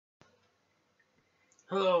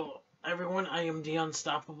Hello, everyone. I am the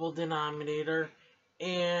Unstoppable Denominator,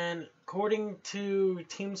 and according to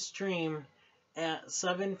Team Stream at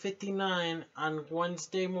 7:59 on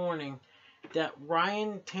Wednesday morning, that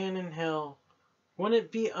Ryan Tannehill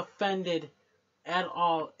wouldn't be offended at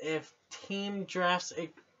all if team drafts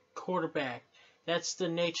a quarterback. That's the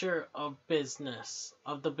nature of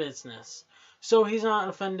the business. So he's not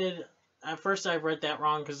offended. At first, I read that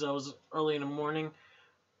wrong because it was early in the morning.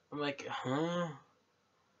 I'm like, huh?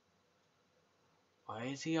 Why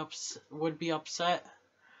is he would be upset?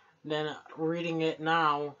 Then reading it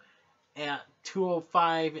now at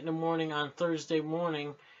 2:05 in the morning on Thursday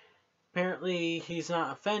morning, apparently he's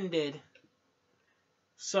not offended.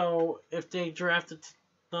 So if they drafted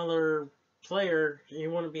another player, he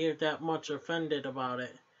wouldn't be that much offended about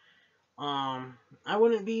it. I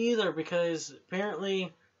wouldn't be either because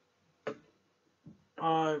apparently,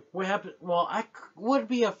 what happened? Well, I would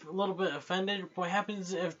be a little bit offended. What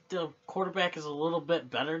happens if the quarterback is a little bit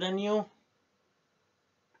better than you?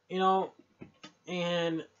 You know,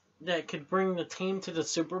 and that could bring the team to the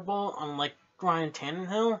Super Bowl, unlike Ryan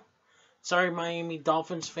Tannehill. Sorry, Miami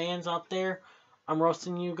Dolphins fans out there. I'm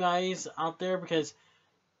roasting you guys out there because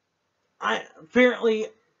I apparently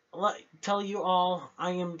tell you all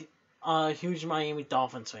I am a huge Miami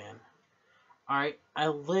Dolphins fan. Alright, I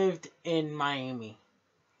lived in Miami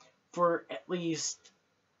for at least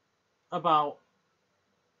about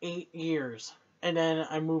 8 years, and then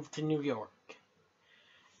I moved to New York,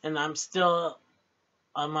 and I'm still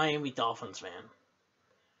a Miami Dolphins fan.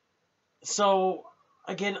 So,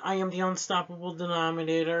 again, I am the Unstoppable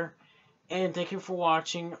Denominator, and thank you for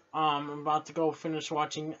watching. I'm about to go finish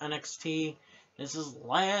watching NXT. This is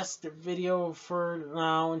last video for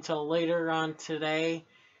now until later on today.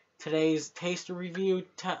 Today's taste review,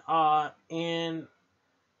 and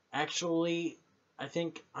actually, I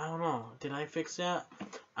don't know, did I fix that?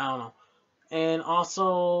 I don't know. And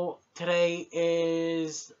also, today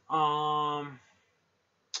is, what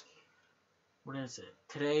is it?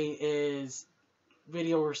 Today is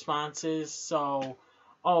video responses, so,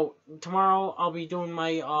 tomorrow I'll be doing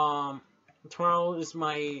my, tomorrow is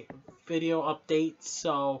my video updates,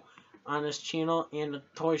 so, on this channel and the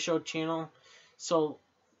Toy Show channel, so,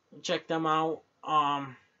 check them out,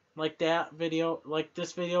 like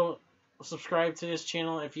this video, subscribe to this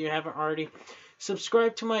channel if you haven't already,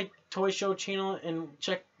 subscribe to my Toy Show channel and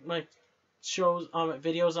check my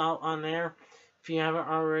videos out on there if you haven't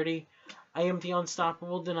already. I am the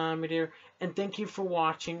Unstoppable Denominator, and thank you for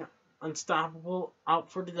watching. Unstoppable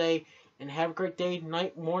out for today, and have a great day,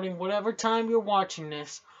 night, morning, whatever time you're watching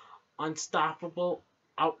this. Unstoppable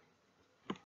out.